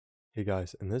Hey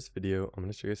guys, in this video, I'm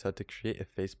going to show you guys how to create a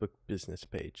Facebook business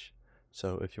page.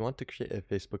 So if you want to create a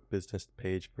Facebook business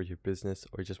page for your business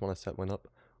or you just want to set one up,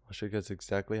 I'll show you guys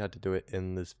exactly how to do it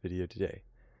in this video today.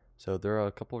 So there are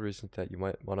a couple of reasons that you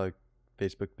might want a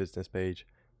Facebook business page.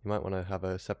 You might want to have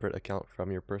a separate account from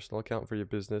your personal account for your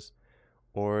business,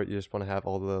 or you just want to have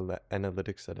all the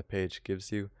analytics that a page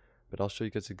gives you. But I'll show you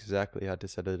guys exactly how to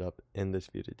set it up in this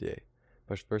video today.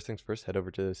 But first things first, head over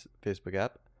to this Facebook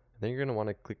app. Then you're going to want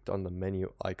to click on the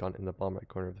menu icon in the bottom right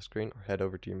corner of the screen or head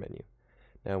over to your menu.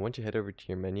 Now once you head over to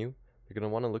your menu, you're going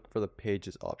to want to look for the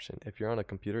pages option. If you're on a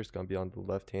computer, it's going to be on the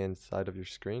left hand side of your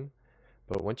screen.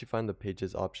 But once you find the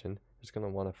pages option, you're just going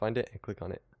to want to find it and click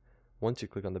on it. Once you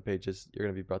click on the pages, you're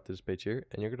going to be brought to this page here,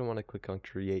 and you're going to want to click on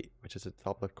create, which is at the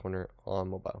top left corner on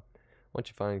mobile. Once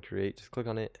you find create, just click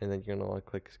on it, and then you're going to want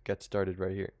to click get started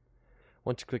right here.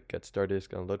 Once you click get started, it's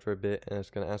going to load for a bit, and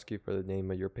it's going to ask you for the name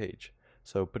of your page.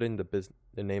 So put in the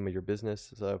name of your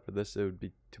business. So for this, it would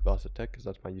be Tubasa Tech because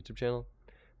that's my YouTube channel.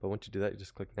 But once you do that, you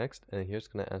just click next, and here it's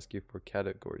going to ask you for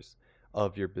categories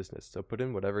of your business. So put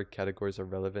in whatever categories are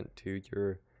relevant to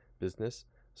your business.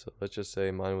 So let's just say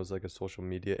mine was like a social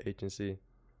media agency.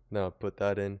 Now put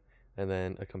that in, and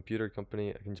then a computer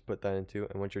company, I can just put that into.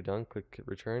 And once you're done, click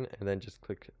return, and then just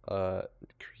click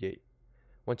create.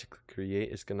 Once you click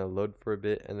create, it's going to load for a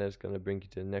bit, and then it's going to bring you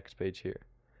to the next page here.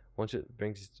 Once it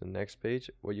brings you to the next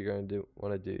page, what you're going to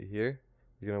want to do here,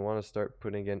 you're going to want to start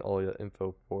putting in all your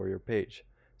info for your page.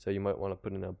 So you might want to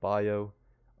put in a bio.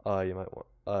 You might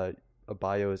want a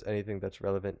bio is anything that's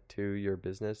relevant to your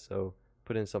business. So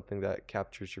put in something that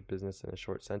captures your business in a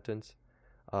short sentence.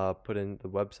 Put in the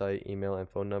website, email, and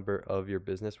phone number of your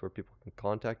business where people can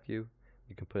contact you.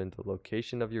 You can put in the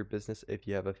location of your business if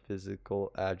you have a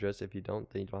physical address. If you don't,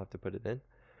 then you don't have to put it in.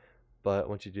 But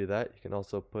once you do that, you can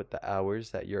also put the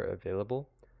hours that you're available.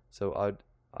 So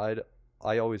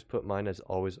I always put mine as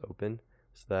always open,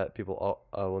 so that people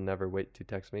will never wait to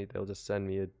text me. They'll just send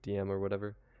me a DM or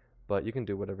whatever. But you can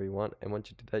do whatever you want. And once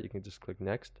you do that, you can just click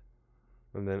next,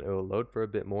 and then it will load for a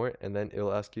bit more, and then it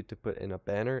will ask you to put in a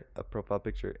banner, a profile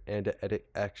picture, and an edit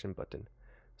action button.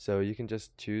 So you can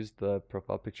just choose the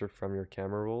profile picture from your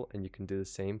camera roll, and you can do the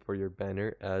same for your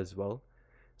banner as well.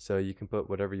 So you can put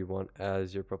whatever you want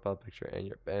as your profile picture and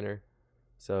your banner.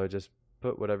 So just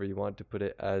put whatever you want to put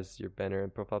it as your banner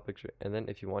and profile picture. And then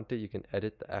if you want to, you can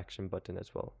edit the action button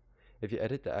as well. If you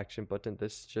edit the action button,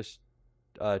 this just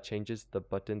changes the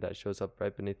button that shows up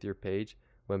right beneath your page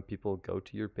when people go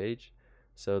to your page.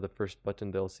 So the first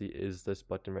button they'll see is this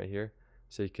button right here.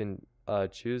 So you can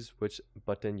choose which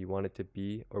button you want it to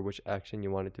be or which action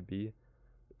you want it to be,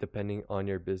 depending on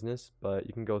your business. But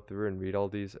you can go through and read all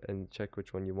these and check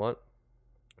which one you want.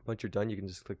 Once you're done, you can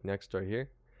just click next right here,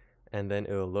 and then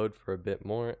it will load for a bit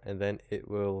more, and then it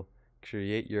will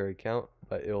create your account.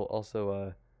 But it will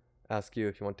also ask you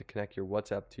if you want to connect your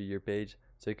WhatsApp to your page.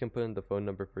 So you can put in the phone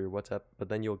number for your WhatsApp, but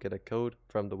then you'll get a code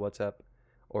from the WhatsApp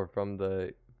or from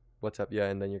the WhatsApp,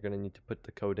 and then you're going to need to put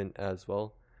the code in as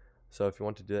well. So if you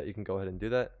want to do that, you can go ahead and do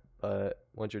that. But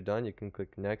once you're done, you can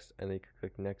click next, and then you can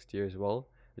click next here as well.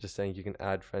 It's just saying you can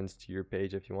add friends to your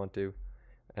page if you want to.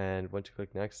 And once you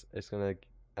click next, it's going to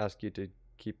ask you to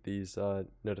keep these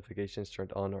notifications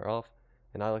turned on or off.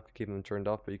 And I like to keep them turned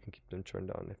off, but you can keep them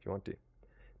turned on if you want to.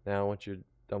 Now once you're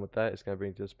done with that, it's going to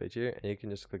bring you to this page here, and you can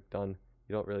just click done.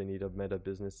 You don't really need a Meta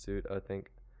Business Suite, I think.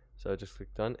 So just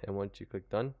click done, and once you click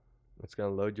done, it's going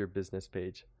to load your business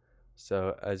page.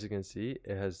 So as you can see,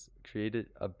 it has created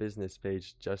a business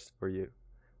page just for you.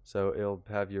 So it'll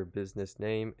have your business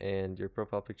name and your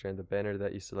profile picture and the banner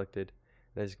that you selected.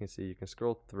 And as you can see, you can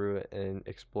scroll through it and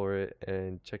explore it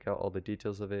and check out all the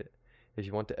details of it. If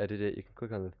you want to edit it, you can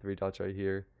click on the three dots right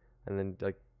here, and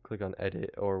then click on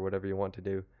edit or whatever you want to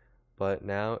do. But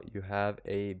now you have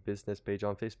a business page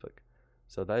on Facebook.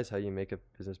 So that is how you make a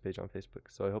business page on Facebook.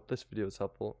 So I hope this video was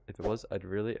helpful. If it was, I'd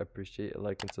really appreciate a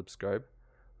like and subscribe.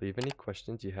 Leave any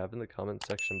questions you have in the comment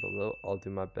section below. I'll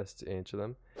do my best to answer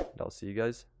them, and I'll see you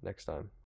guys next time.